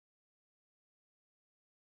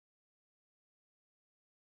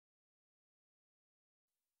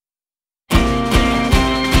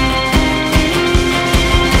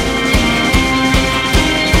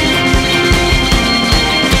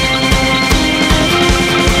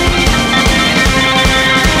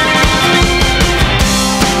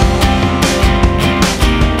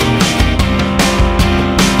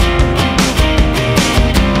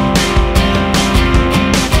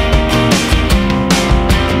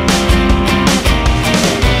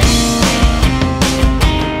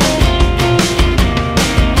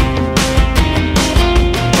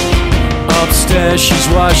Upstairs she's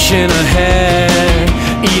washing her hair,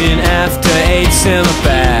 eating after 8's in a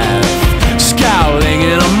bath, scowling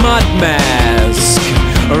in a mud mask,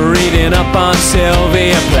 reading up on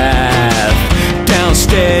Sylvia Plath.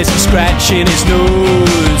 Downstairs he's scratching his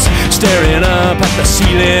nose, staring up at the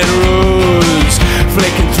ceiling rose,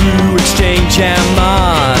 flicking through Exchange and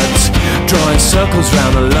mods, drawing circles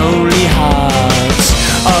round a lonely heart.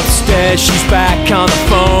 Upstairs she's back on the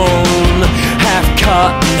phone, half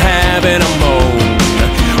cut and having a moan.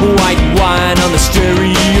 White wine on the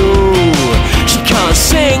stereo, she can't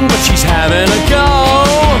sing but she's having a go.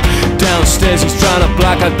 Downstairs he's trying to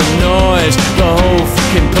block out the noise, the whole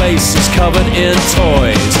fucking place is covered in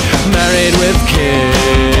toys. Married with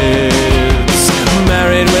kids,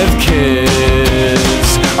 married with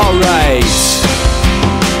kids, alright.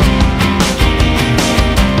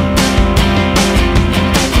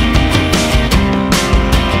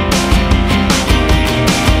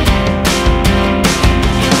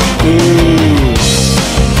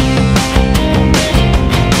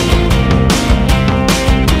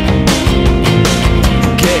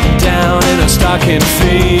 Getting down in a stocking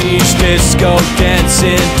feet, disco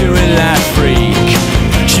dancing, doing that freak.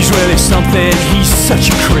 She's really something, he's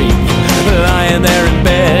such a creep, lying there in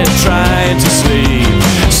bed trying to sleep.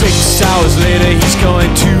 6 hours later he's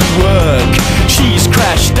going to work, she's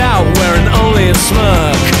crashed out wearing only a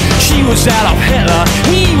smirk. She was Adolf Hitler,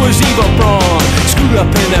 he was evil brawn, screwed up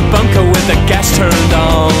in their bunker with the gas turned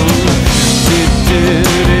on.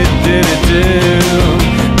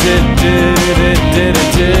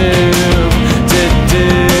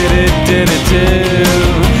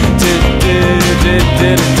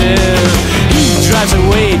 He drives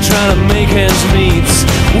away trying to make ends meet,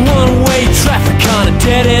 one-way traffic on a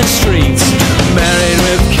dead-end street. Married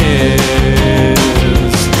with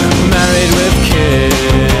kids, married with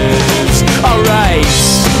kids, alright,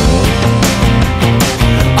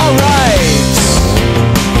 alright,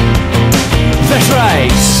 that's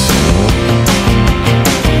right,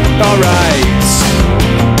 alright.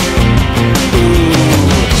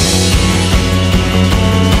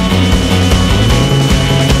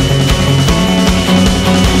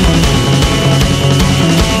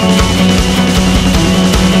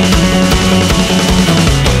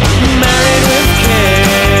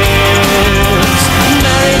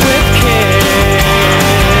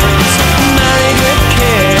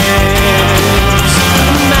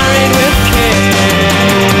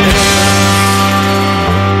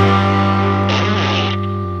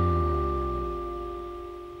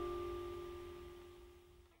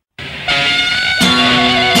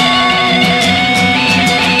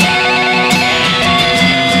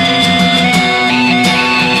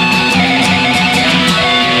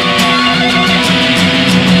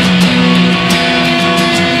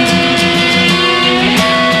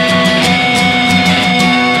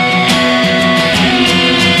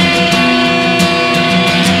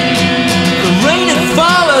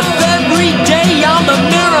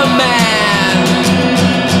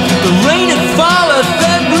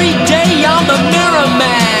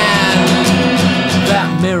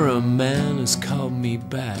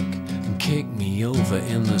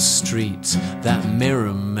 That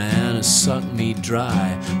mirror man has sucked me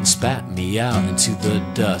dry and spat me out into the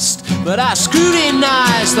dust. But I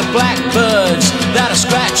scrutinize the blackbirds that are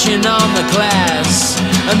scratching on the glass,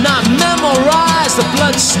 and I memorize the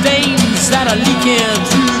blood stains that are leaking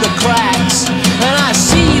through the cracks. And I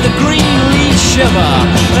see the green leaves shiver,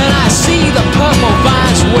 and I see the purple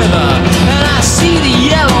vines wither, and I see the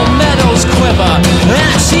yellow meadows quiver, and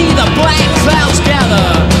I see the black clouds gather,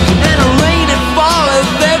 and the rain that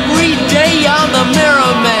falleth every day on the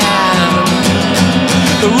mirror man.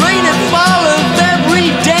 The rain that falleth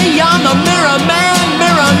every day on the mirror man,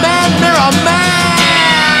 mirror man, mirror man.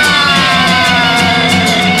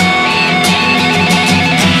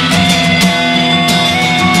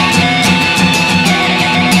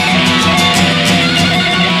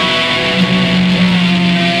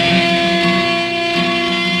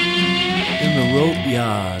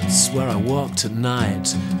 Where I walked at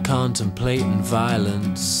night, contemplating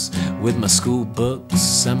violence, with my school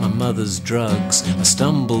books and my mother's drugs, I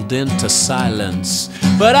stumbled into silence.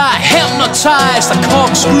 But I hypnotized the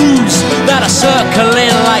corkscrews that are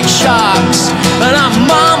circling like sharks, and I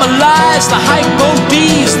marmalized the hypo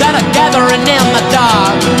bees that are gathering in the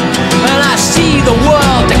dark. And I see the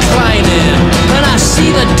world declining, and I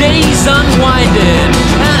see the days unwinding,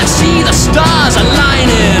 and I see the stars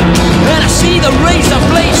aligning, and I see the razor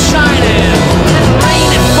blades shining, and rain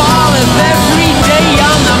and falling every day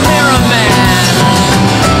on the mirror man.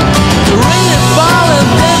 The rain and falling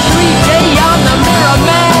every day on the mirror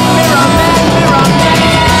man, mirror man, mirror man.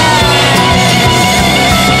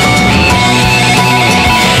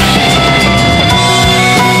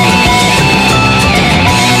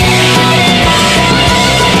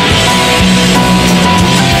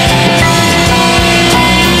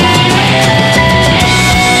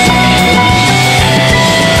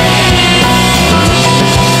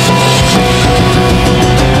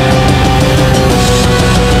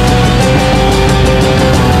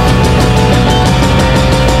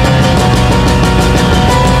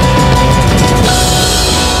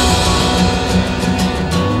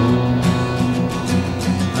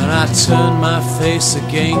 I turn my face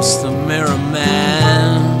against the mirror,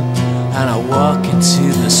 man, and I walk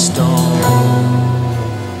into the storm.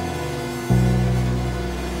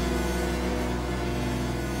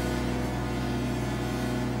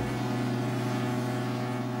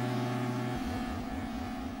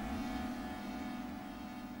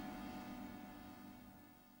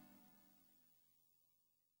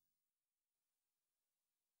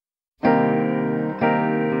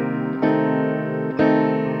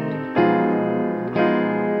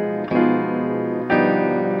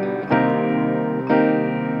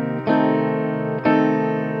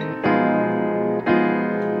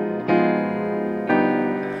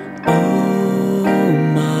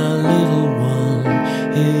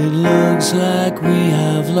 Like we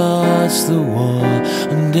have lost the war,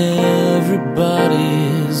 and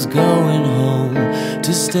everybody's going home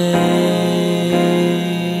to stay.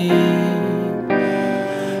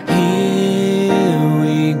 Here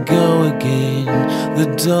we go again, the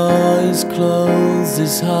door is closed,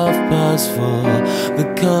 it's 4:30. The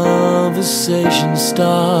conversation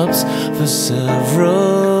stops for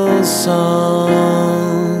several songs.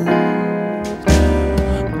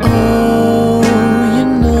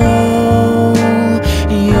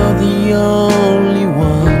 The only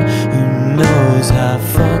one who knows how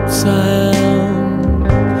fucked I am.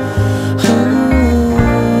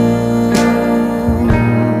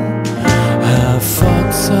 How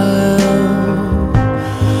fucked I am.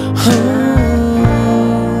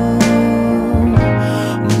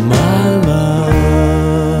 My love.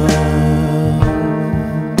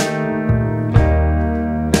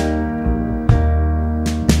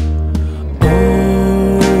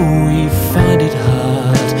 Oh, we find it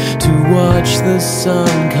hard to watch the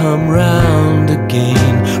sun come round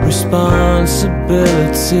again.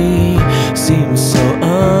 Responsibility seems so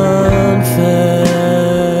unfair.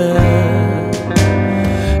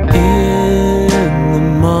 In the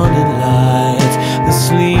morning light, the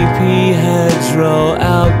sleepy heads roll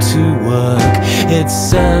out to work. It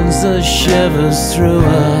sends the shivers through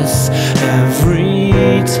us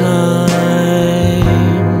every time.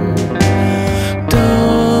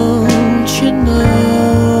 Don't you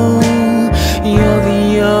know you're the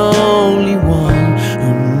only one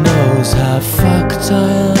who knows how fucked I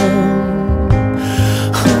am?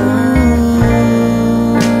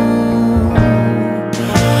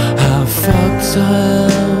 How fucked I am.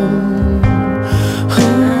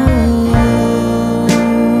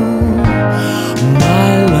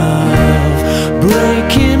 My love,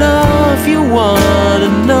 breaking off your one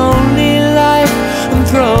and only life and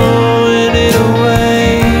throwing it away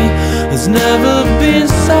has never been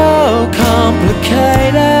so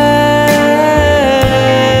complicated.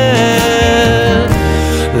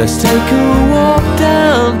 Let's take a walk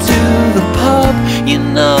down to the pub. You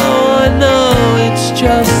know, I know it's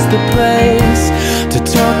just the place to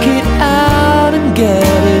talk it out and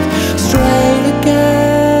get it straight again.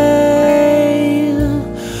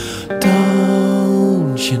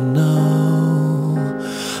 Don't you know,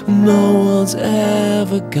 no one's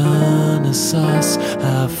ever gonna suss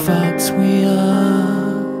how fucked we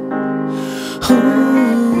are.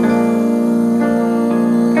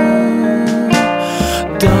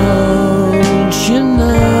 Don't you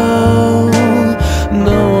know,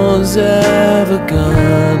 no one's ever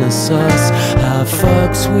gonna suss how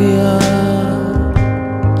fucked we are.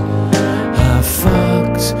 How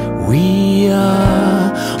fucked we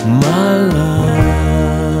are, my love.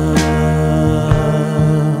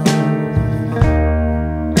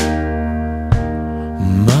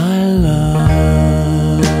 My love.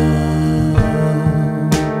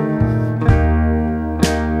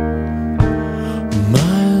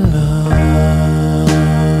 My love.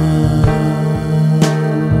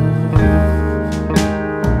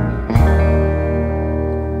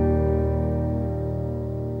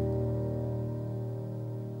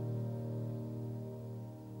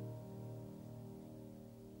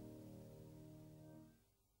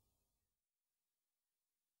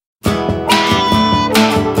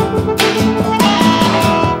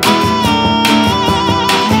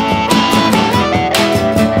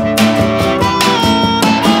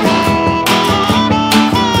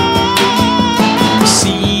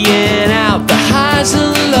 Seeing out the highs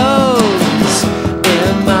and lows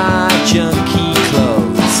in my junkie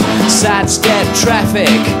clothes. Sidestep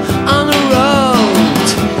traffic on the road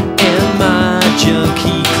in my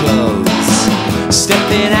junkie clothes.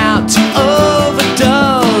 Stepping out to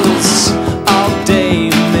overdose all day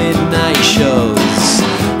midnight shows.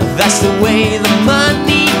 That's the way the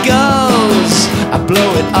money goes. I blow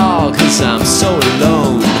it all 'cause I'm so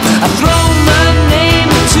alone. I throw my name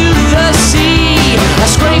into the sea. I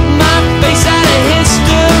scrape my face out of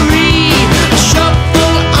history.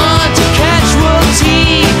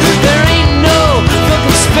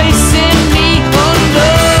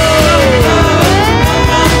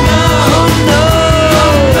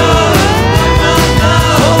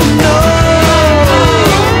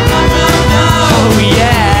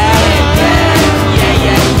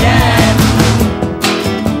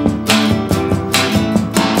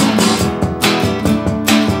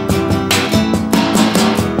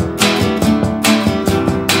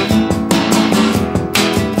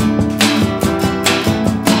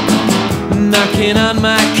 knocking on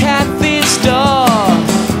my catfish's door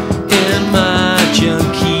in my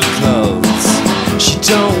junkie clothes. She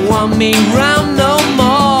don't want me round no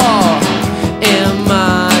more in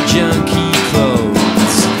my junkie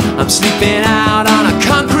clothes. I'm sleeping out on a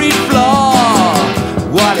concrete floor.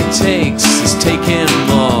 What it takes is taking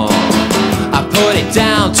more. I put it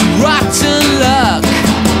down to rotten luck.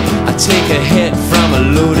 I take a hit from a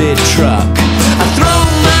loaded truck. I throw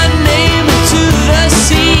my name into the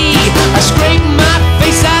sea. I scrape my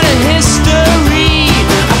face out of history.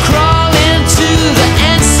 I crawl into the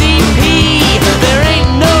NCP. There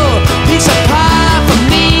ain't no piece of pie for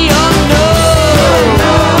me, oh no. Oh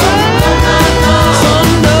no. Oh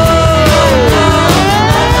no.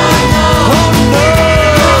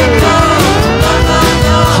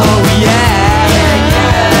 Oh yeah.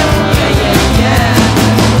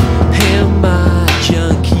 In my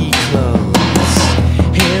junkie clothes.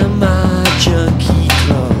 In my junkie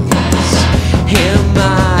clothes. In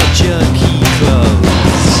my junkie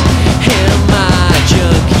clothes. In my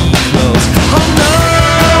junkie clothes. Oh no.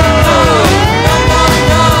 Oh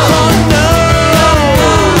no. Oh no.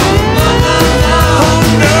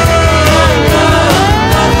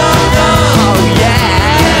 Oh yeah.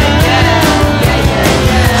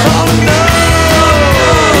 Oh no.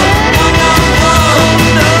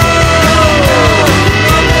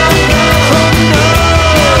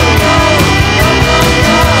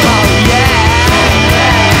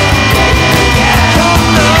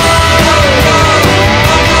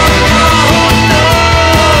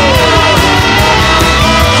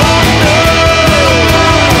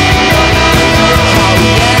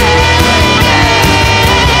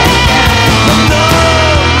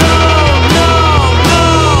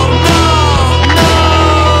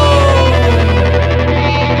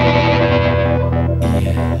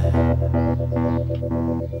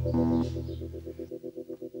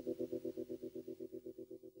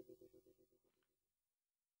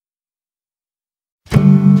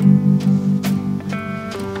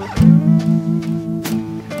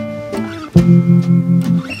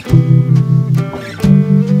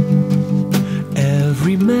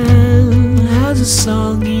 Every man has a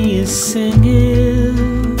song he is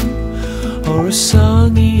singing, or a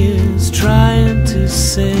song he is trying to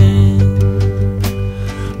sing.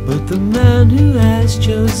 But the man who has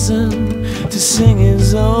chosen to sing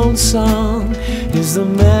his own song is the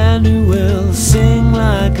man who will sing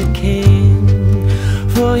like a king.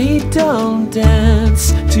 For he don't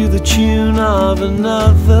dance to the tune of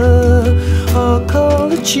another, or call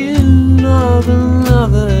the tune of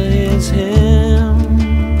another is him.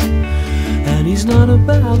 And he's not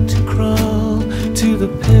about to crawl to the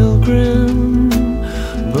pilgrim,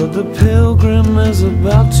 but the pilgrim is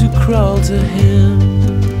about to crawl to him.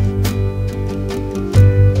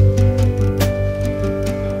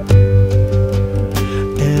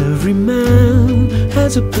 Every man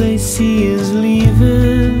has a place he is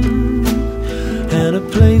leaving, and a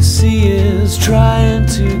place he is trying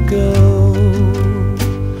to go.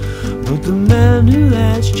 But the man who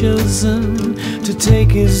has chosen to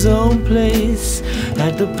take his own place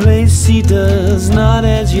at the place he does not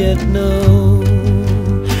as yet know,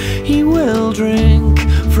 he will drink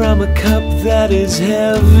from a cup that is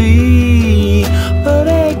heavy, but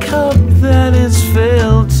a cup that is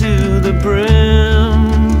filled to the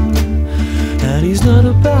brim. And he's not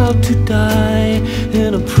about to die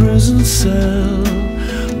in a prison cell,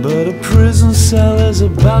 but a prison cell is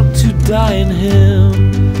about to die in him.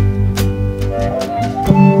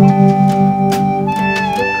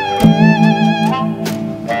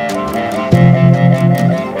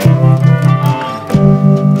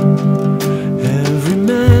 Every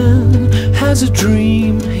man has a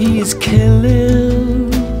dream he is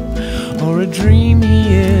killing, or a dream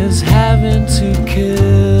he is having to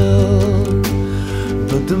kill.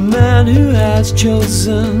 But the man who has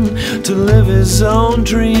chosen to live his own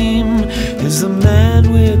dream is the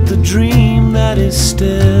man with the dream that is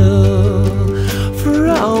still. For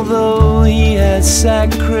although he has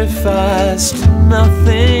sacrificed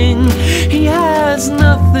nothing, he has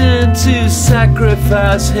nothing to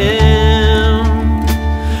sacrifice him.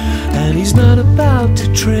 And he's not about to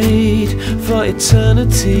trade for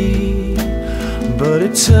eternity, but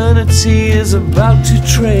eternity is about to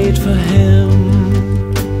trade for him.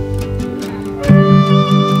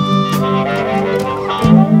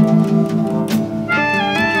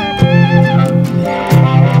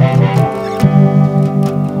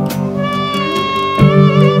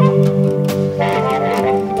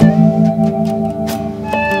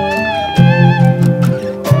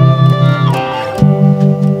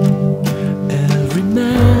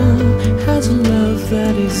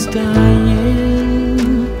 That is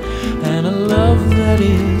dying, and a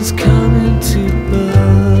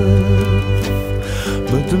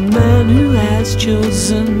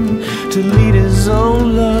to lead his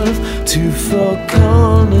own love to four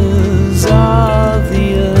corners of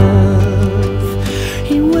the earth.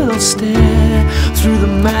 He will stare through the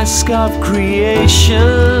mask of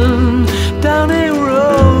creation down a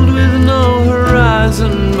road with no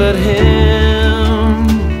horizon but him.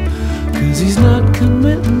 'Cause he's not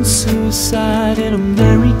committing suicide in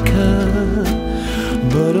America,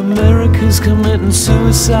 but America's committing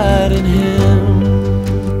suicide in him.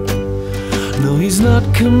 No, he's not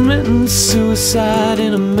committing suicide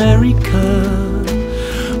in America,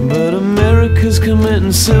 but America's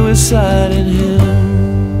committing suicide in him.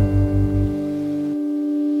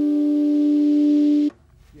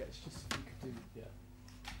 Yeah, it's just you could do, yeah.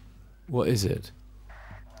 What is it?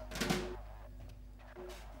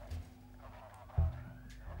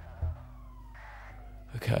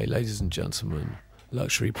 Okay, ladies and gentlemen,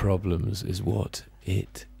 Luxury Problems is what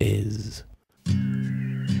it is.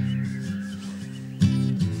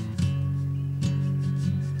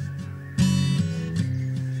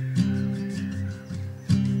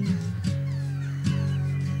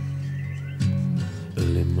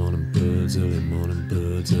 Early morning birds, early morning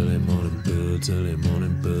birds, early morning birds, early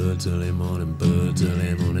morning birds, early morning birds,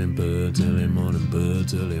 early morning birds, early morning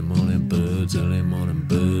birds, early morning birds, early morning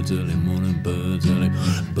birds, early morning birds, early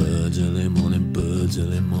birds, early morning birds,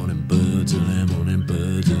 early morning birds, early morning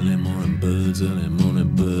birds, early morning birds, early morning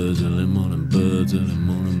birds, early morning birds, early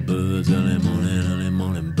morning birds, early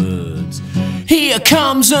morning birds. Here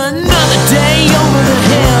comes another day over the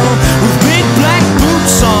hill with big black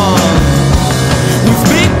boots on. With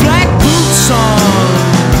big black boots on,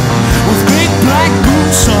 with big black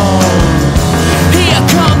boots on. Here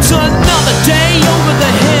comes another day over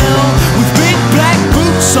the hill with big black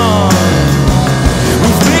boots on,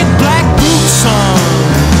 with big black boots on,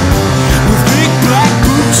 with big black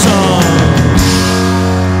boots on.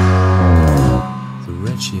 The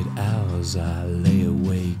wretched hours I lay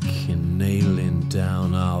awake and nailing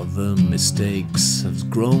down all the mistakes have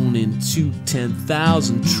grown into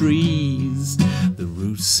 10,000 trees. The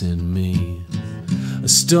roots in me. A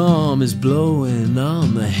storm is blowing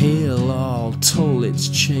on the hill, all told it's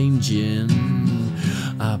changing.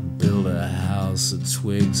 I built a house of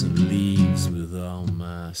twigs and leaves with all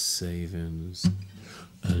my savings.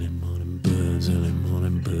 Early morning birds, early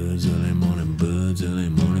morning birds, early morning birds, early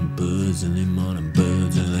morning birds, early morning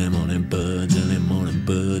birds, early morning birds, early morning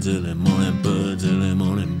birds, early morning birds, early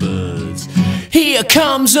morning birds. Here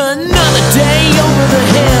comes another day over the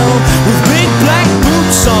hill with big black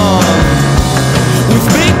boots on, with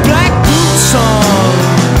big black boots on,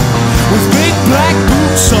 with big black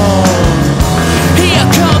boots on. Here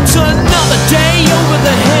comes another day over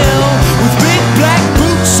the hill with big black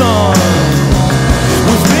boots on,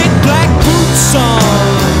 with big black boots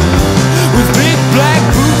on, with big black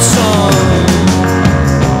boots on.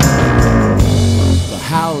 The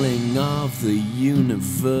howling of the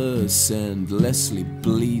universe, endlessly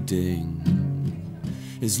bleeding,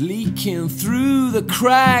 is leaking through the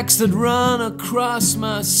cracks that run across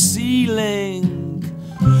my ceiling.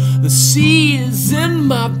 The sea is in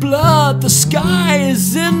my blood, the sky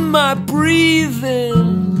is in my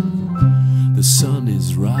breathing. The sun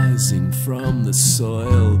is rising from the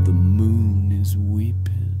soil, the moon is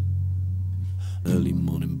weeping. Early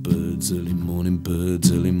morning birds, early morning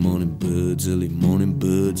birds, early morning birds, early morning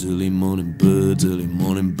birds, early morning birds, early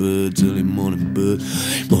morning birds, early morning birds,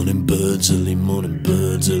 morning birds, early morning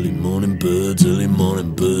birds, early morning birds, early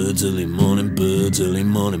morning birds, early morning birds, early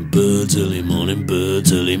morning birds, early morning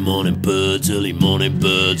birds, early morning birds, early morning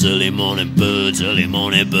birds, early morning birds, early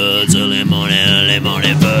morning birds, early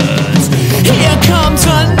morning birds. Here comes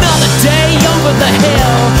another day over the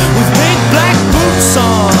hill with big black boots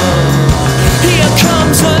on. Here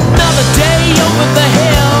comes another day over the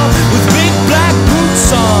hill with big black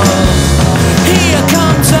boots on. Here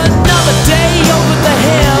comes another day over the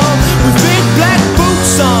hill with big black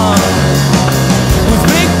boots on, with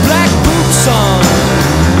big black boots on,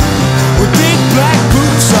 with big black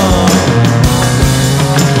boots on.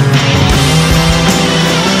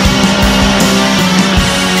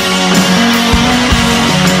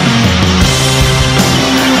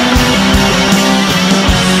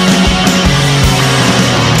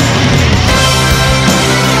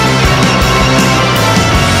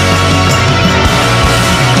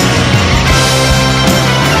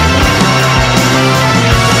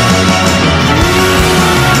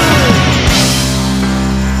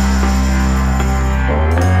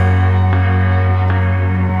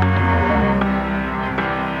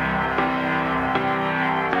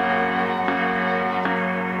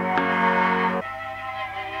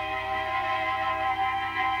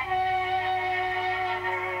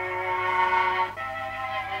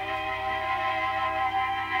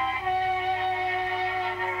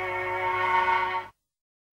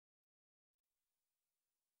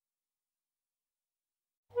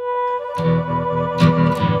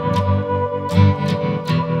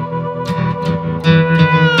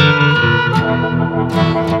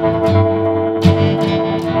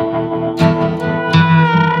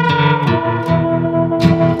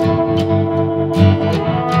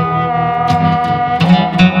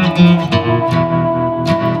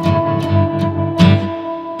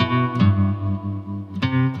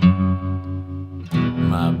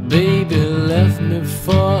 me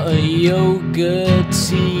for a yoga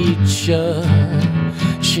teacher.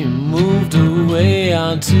 She moved away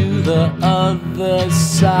onto the other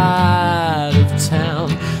side of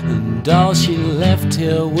town, and all she left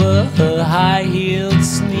here were her high-heeled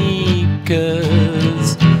sneakers.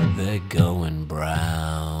 They're going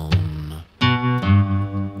brown, and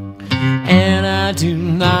I do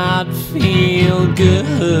not feel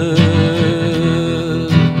good,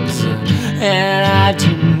 and I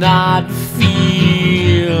do not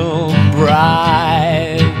feel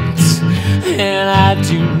bright, and I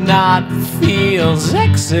do not feel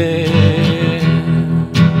sexy,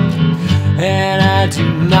 and I do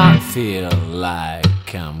not feel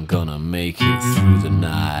like I'm gonna make it through the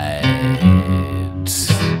night.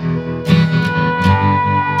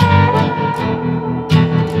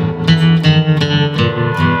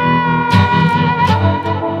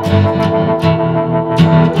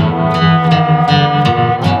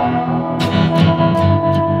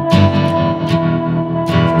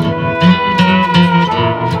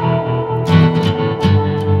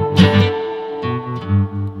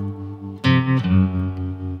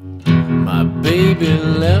 Baby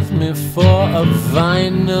left me for a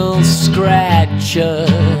vinyl scratcher.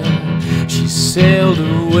 She sailed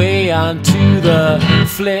away onto the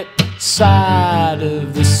flip side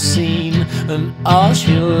of the scene, and all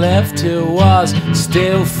she left here was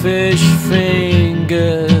stale fish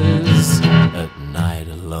fingers. At night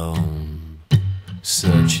alone,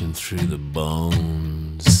 searching through the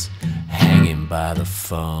bones, hanging by the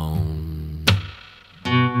phone.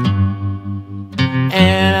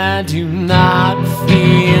 And I do not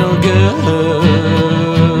feel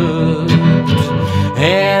good,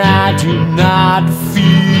 and I do not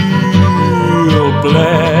feel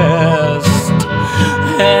blessed,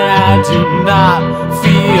 and I do not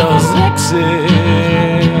feel sexy.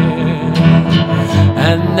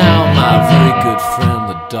 And now my very good friend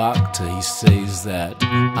the doctor, he says that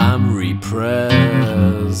I'm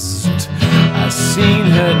repressed. I've seen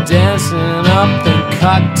her dancing up in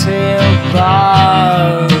cocktail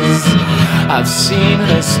bars, I've seen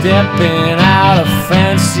her stepping out of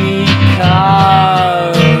fancy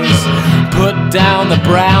cars. Put down the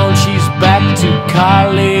brown, she's back to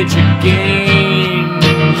college again.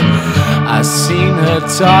 I've seen her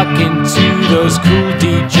talking to those cool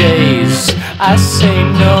DJs. I say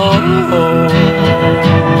no.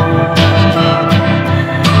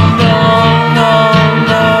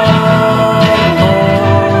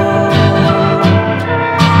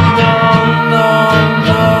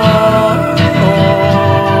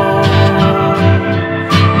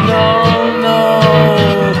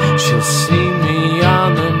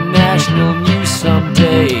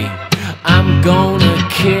 Gonna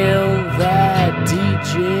kill that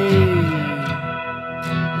DJ.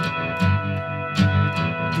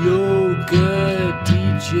 Yoga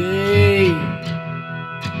DJ.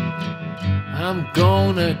 I'm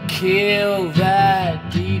gonna kill that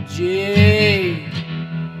DJ.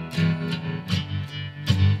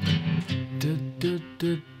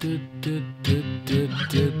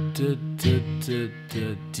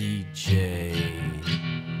 DJ.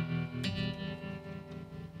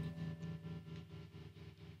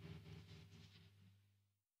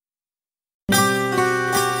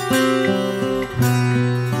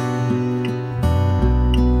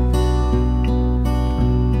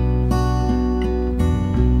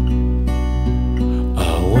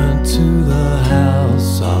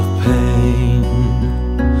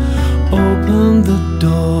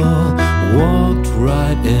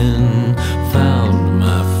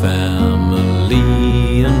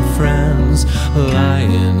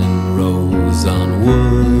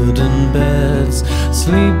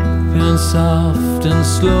 Soft and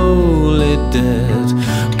slowly dead,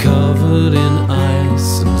 covered in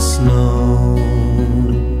ice and snow.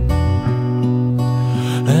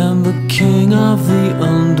 And the king of the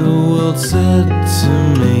underworld said to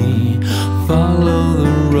me, follow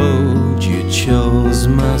the road you chose,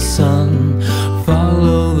 my son,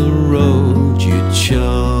 follow the road you chose.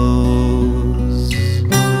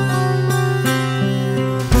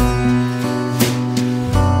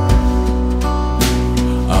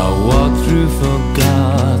 Through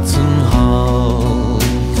forgotten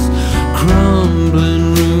halls, crumbling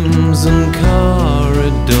rooms and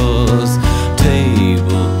corridors,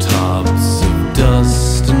 tabletops of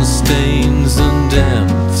dust and stains and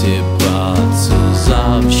empty bottles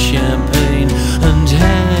of champagne, and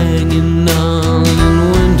hanging on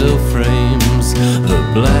in window frames the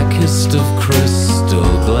black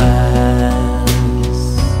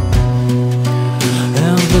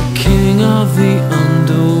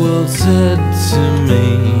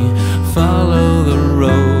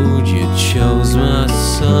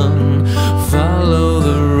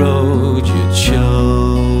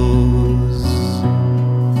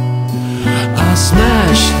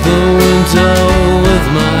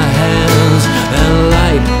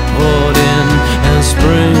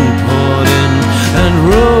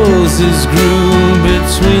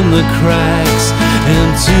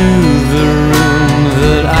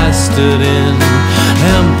stood in,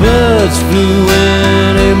 and birds flew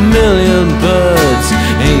in, 1,000,000 birds,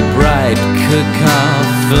 a bright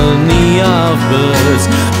cacophony of birds.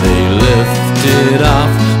 They lifted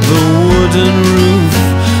off the wooden roof,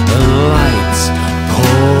 and lights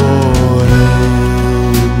poured in.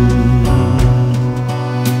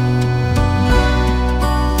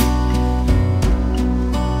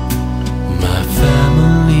 My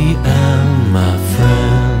family and my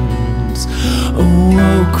friends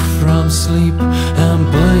awoke from sleep and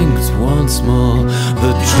blinked once more.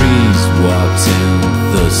 The trees walked in,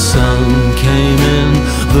 the sun came in,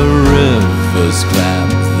 the rivers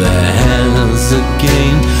clapped their hands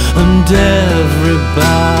again, and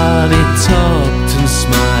everybody talked and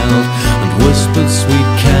smiled and whispered sweet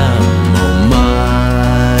camomiles.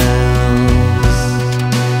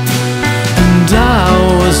 And I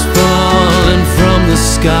was falling from the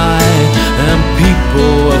sky, and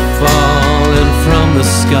people were falling from the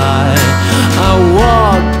sky. I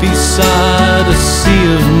walked beside a sea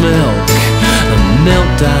of milk and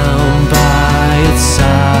knelt down by its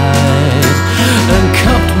side, and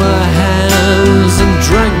cupped my hands and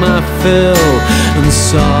drank my fill, and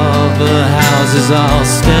saw the houses all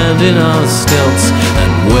standing on stilts,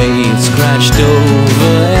 and waves crashed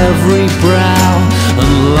over every brow,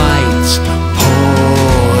 and lights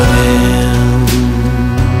poured in.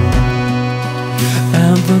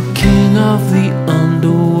 And the king of the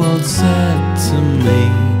underworld said to me,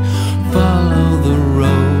 follow the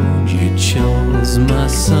road you chose, my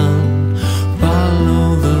son, follow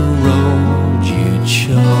the road you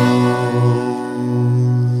chose.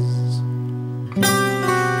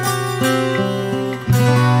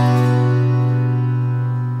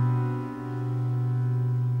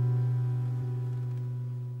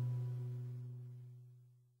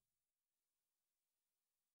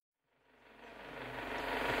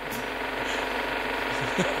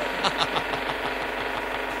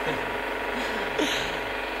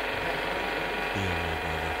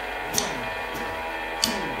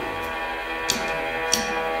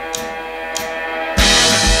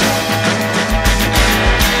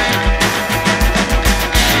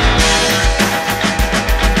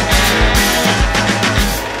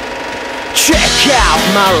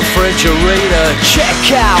 My refrigerator, check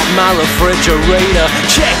out my refrigerator,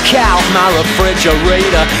 check out my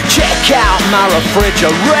refrigerator, check out my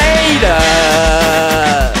refrigerator.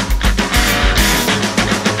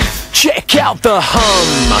 Check out the hum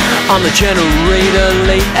on the generator,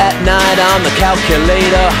 late at night on the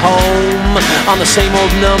calculator, home on the same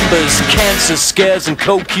old numbers, cancer scares and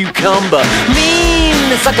cold cucumber. Mean,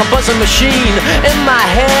 it's like a buzzing machine in my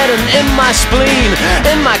head and in my spleen,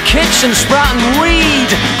 in my kitchen sprouting weed,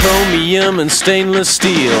 chromium and stainless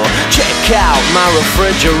steel. Check out my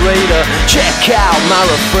refrigerator, check out my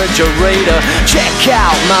refrigerator, check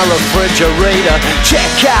out my refrigerator,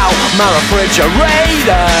 check out my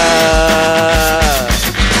refrigerator.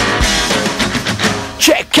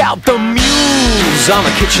 Check out the muse on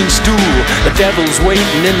a kitchen stool, the devil's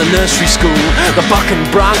waiting in the nursery school, the bucking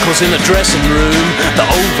broncos in the dressing room, the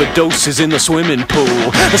overdoses in the swimming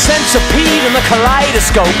pool, the centipede in the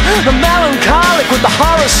kaleidoscope, the melancholic with the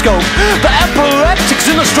horoscope, the epileptics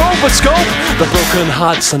in the stroboscope, the broken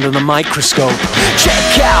hearts under the microscope.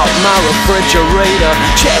 Check out my refrigerator,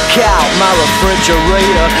 check out my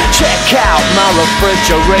refrigerator, check out my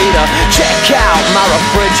refrigerator, check out my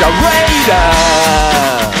refrigerator.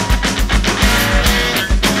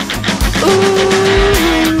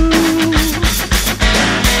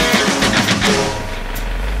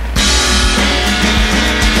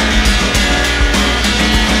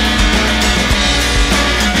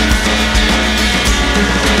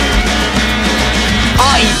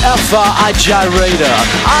 I-E-F-R-I gyrator,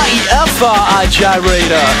 I-E-F-R-I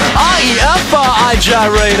gyrator, I-E-F-R-I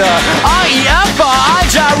gyrator, I-E-F-R-I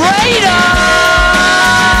gyrator.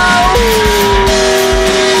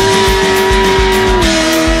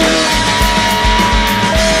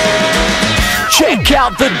 Check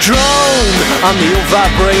out the drone on the old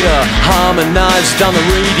vibrator, harmonized on the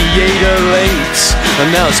radiator late, and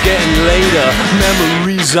now it's getting later,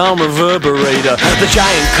 memories on reverberator, the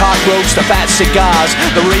giant cockroach, the fat cigars,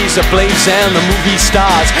 the razor blades and the movie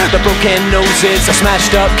stars, the broken noses, the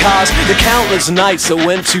smashed up cars, the countless nights that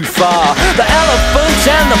went too far, the elephants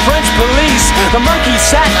and the French police, the monkey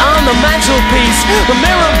sat on the mantelpiece, the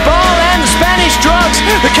mirror ball and the Spanish drugs,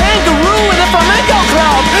 the kangaroo and the flamenco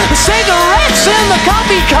club, the cigarettes and the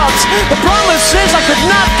coffee cups, the promises I could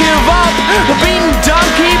not give up, the beaten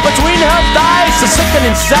donkey between her thighs, the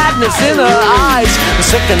sickening sadness in her eyes, the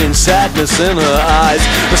sickening sadness in her eyes,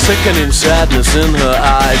 the sickening sadness in her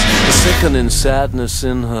eyes, the sickening sadness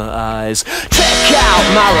in her eyes. Check out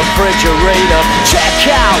my refrigerator, check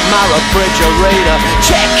out my refrigerator,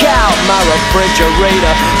 check out my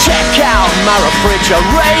refrigerator, check out my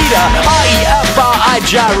refrigerator. I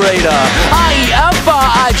gyrator,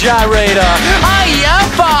 I gyrator,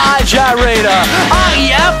 I gyrator,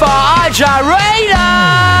 I gyrator.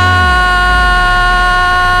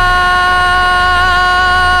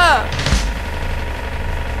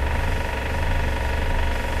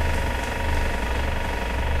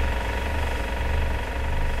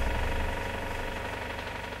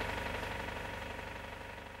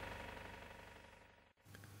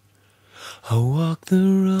 I walk the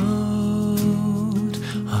road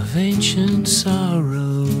of ancient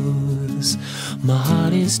sorrows. My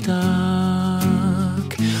heart is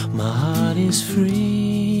dark, my heart is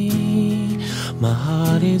free, my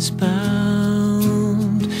heart is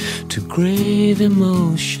bound to grave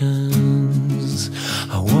emotions.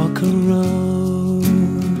 I walk a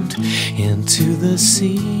road into the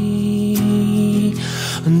sea,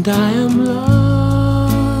 and I am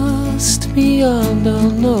lost beyond all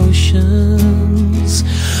notions,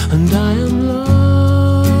 and I am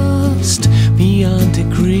lost beyond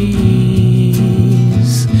degrees,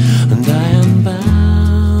 and I am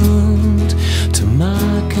bound to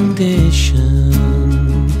my condition,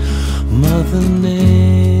 Mother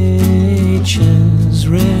Nature's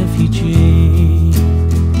refugee.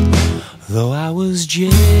 Though I was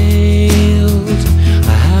jailed,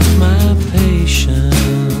 I have my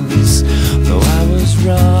patience. Though I was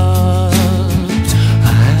robbed,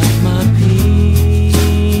 I have my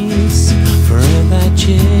peace. For in that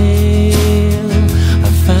jail I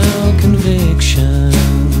found conviction,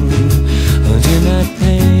 and in that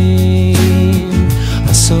pain I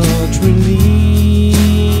sought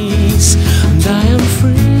release. And I am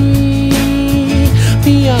free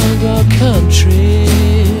beyond all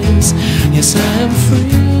countries. Yes, I am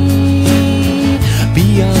free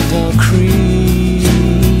beyond all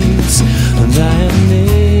creeds, and I am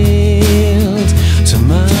nailed to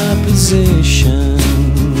my position,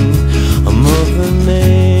 a Mother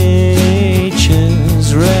Nature's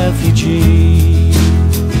refugee.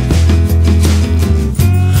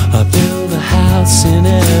 I build a house in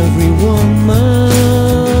every woman,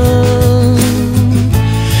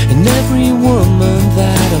 in every woman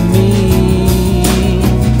that I meet.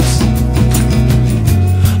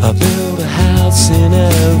 I build a house in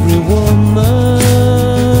every woman,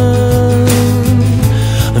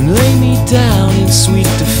 and lay me down in sweet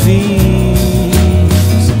defeat.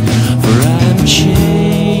 For I am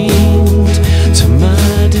chained to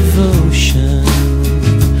my devotion,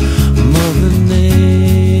 Mother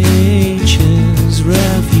Nature's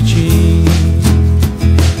refugee.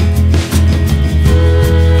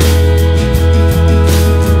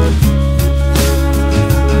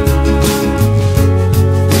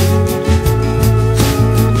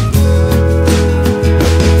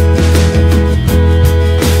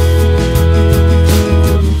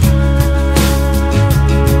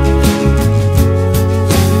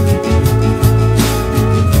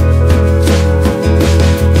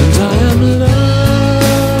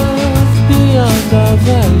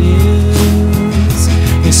 Values.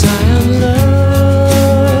 Yes, I am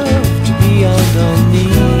loved beyond all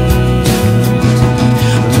need,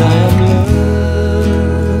 and I am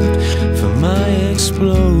loved for my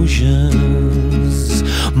explosions,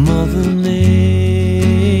 Mother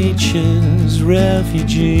Nature's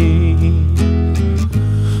refugee,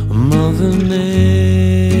 Mother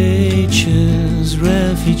Nature's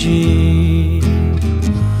refugee,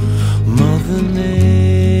 Mother Nature's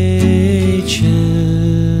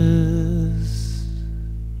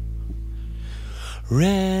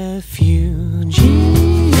refugee.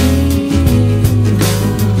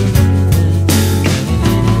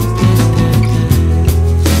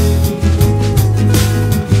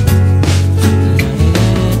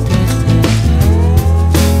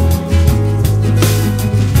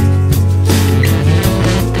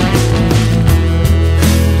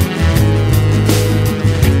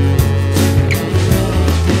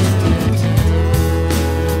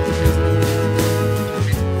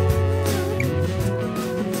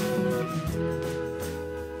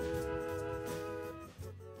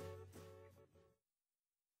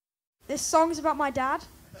 This song's about my dad.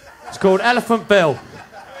 It's called Elephant Bill.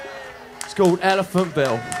 It's called Elephant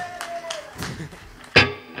Bill.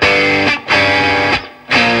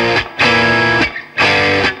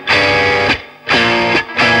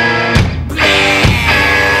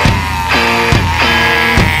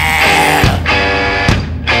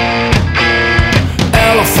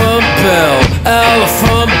 Bill,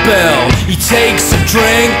 Elephant Bill. He takes a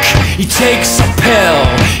drink, he takes a pill.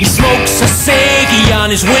 He smokes a ciggy on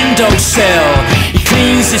his windowsill. He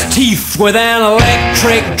cleans his teeth with an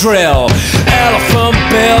electric drill. Elephant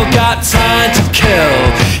Bill got time to kill.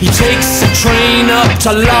 He takes a train up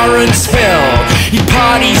to Lawrence Hill. He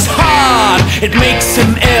parties hard, it makes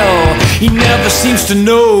him ill. He never seems to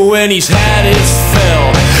know when he's had his fill.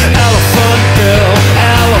 Elephant Bill,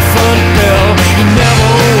 Elephant Bill. He never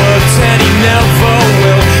works and he never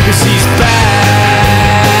will. 'Cause he's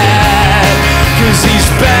bad, 'cause he's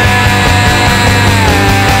bad.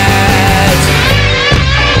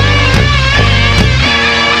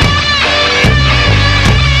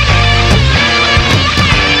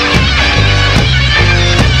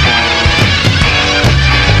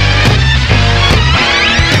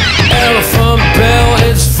 Elephant Bill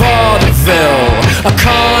is vaudeville, a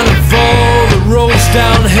carnival that rolls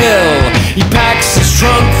downhill. He packs his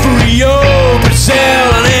trunk for Rio, Brazil,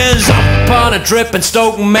 and ends up on a dripping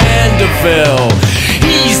Stoke Mandeville.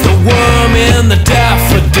 He's the worm in the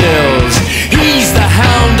daffodils. He's the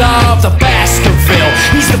hound of the Baskerville.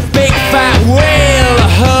 He's the big fat whale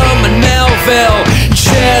of Herman Melville. He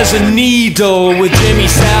shares a needle with Jimmy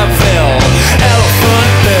Savile.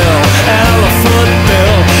 Elephant Bill, Elephant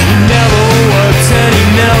Bill. He never works and he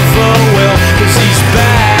never will. 'Cause he's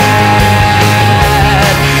bad,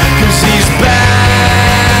 'cause he's bad.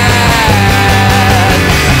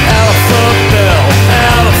 Elephant Bill,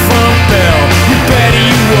 Elephant Bill. You bet he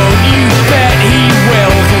won't, you bet he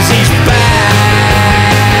will. 'Cause he's bad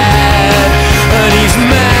and he's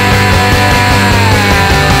mad.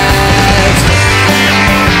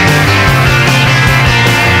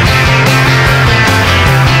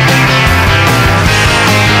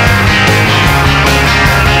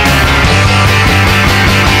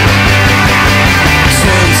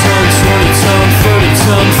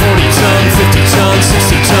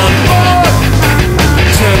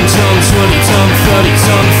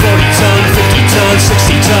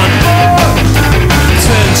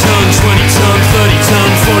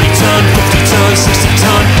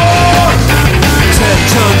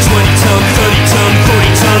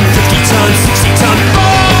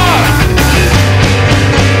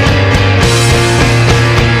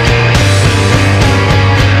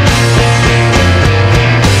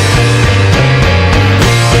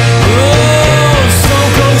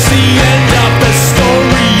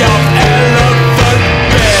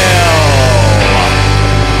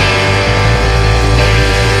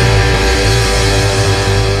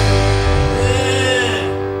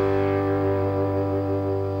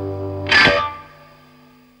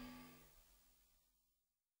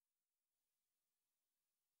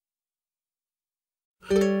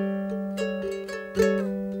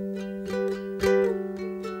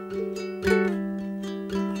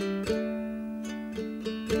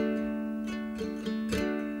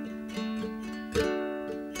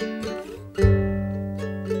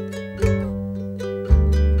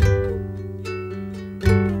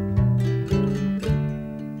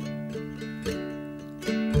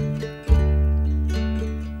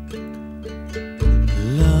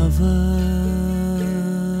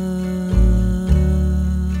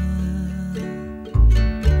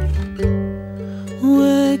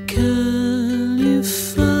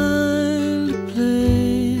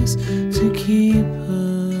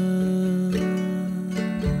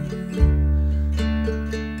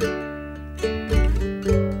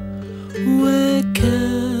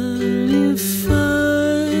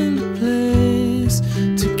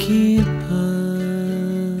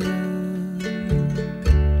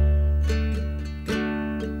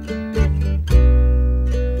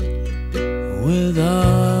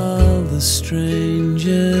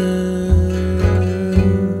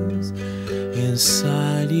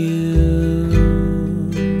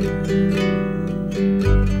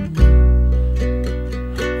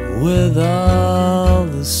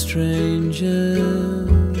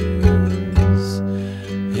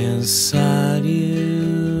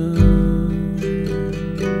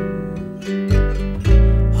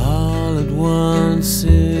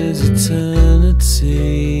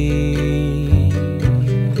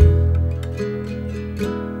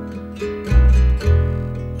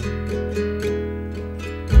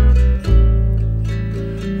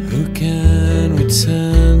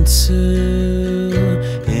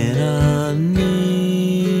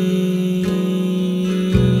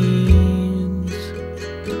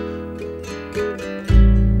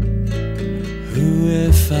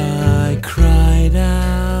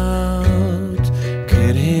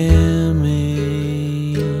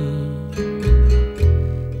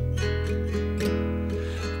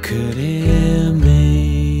 could hear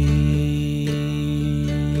me.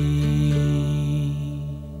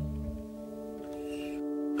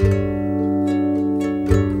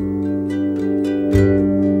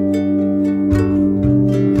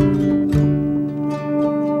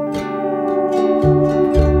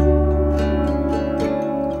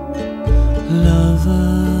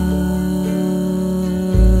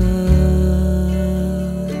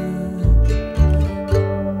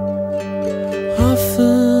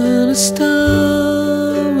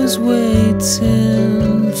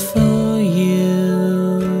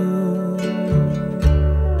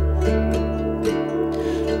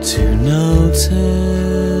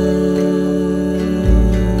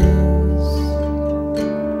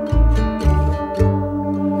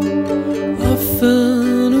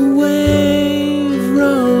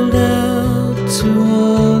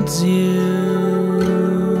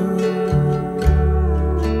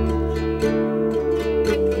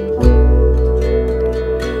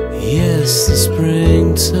 miss the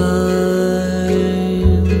springtime.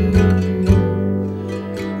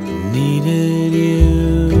 Needed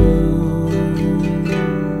you.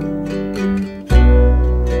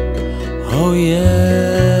 Oh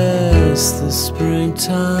yes, the springtimes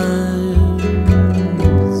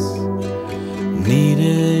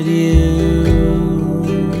needed you.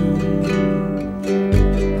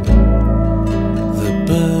 The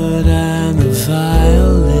bird and the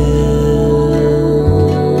violin,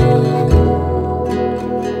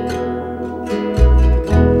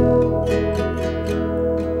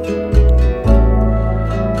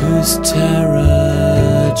 whose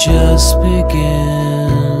terror just begins,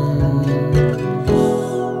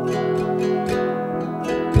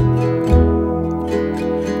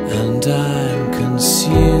 and I'm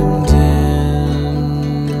consumed in.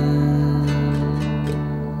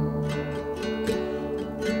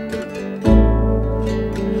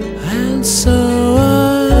 And so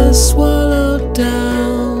I swallowed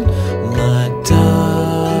down my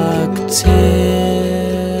dark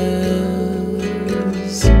tears.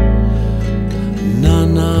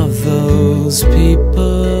 None of those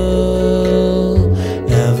people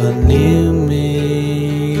ever knew me.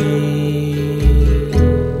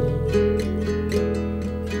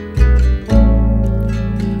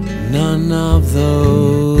 None of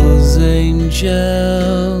those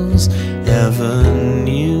angels ever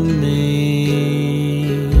knew me.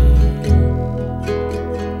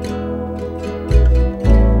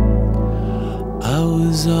 I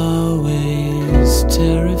was always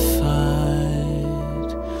terrified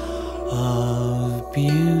of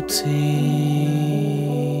beauty.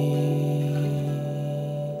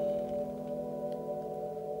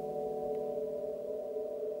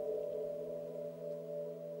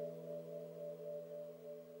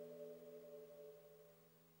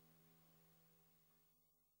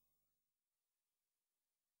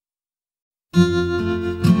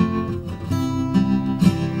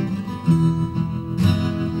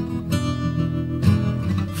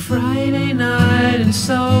 Friday night in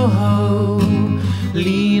Soho,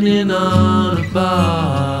 leaning on a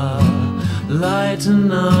bar, light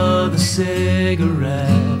another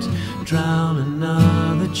cigarette, drown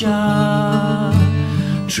another jar,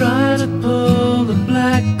 try to pull the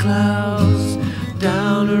black clouds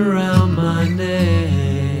down around my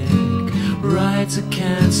neck, write a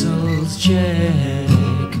cancelled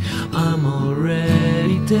check, I'm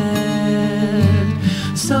already dead.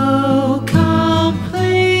 So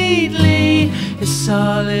completely, it's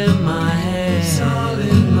all in my head. It's all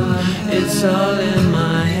in my head. It's all in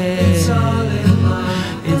my head. It's all in my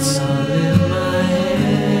head. It's all in my head.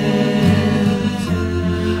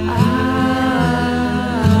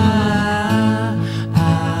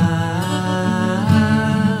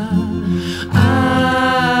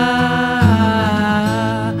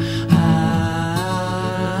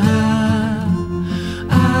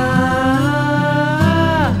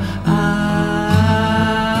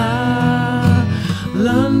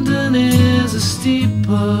 London is a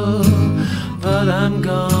steeple, but I'm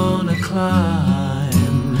gonna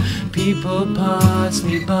climb. People pass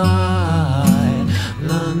me by,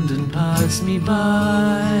 London pass me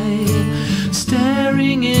by,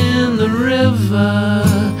 staring in the river,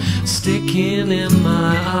 sticking in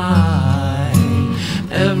my eye.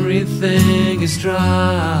 Everything is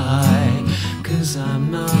dry, 'cause I'm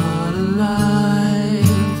not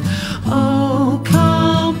alive. Oh,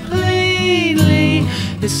 completely,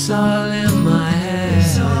 it's all in my head.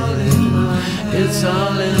 It's all in my head. It's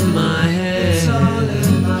all in my head. It's all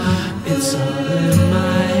in my head. It's all in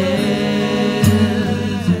my head.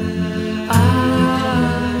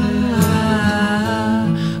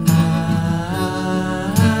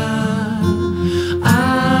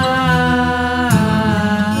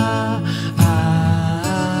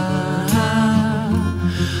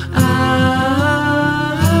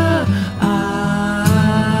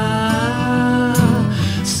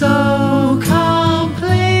 So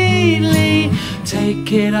completely,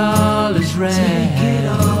 take it all as read.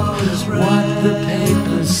 What the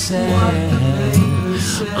papers say,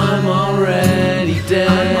 I'm already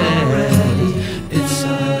dead.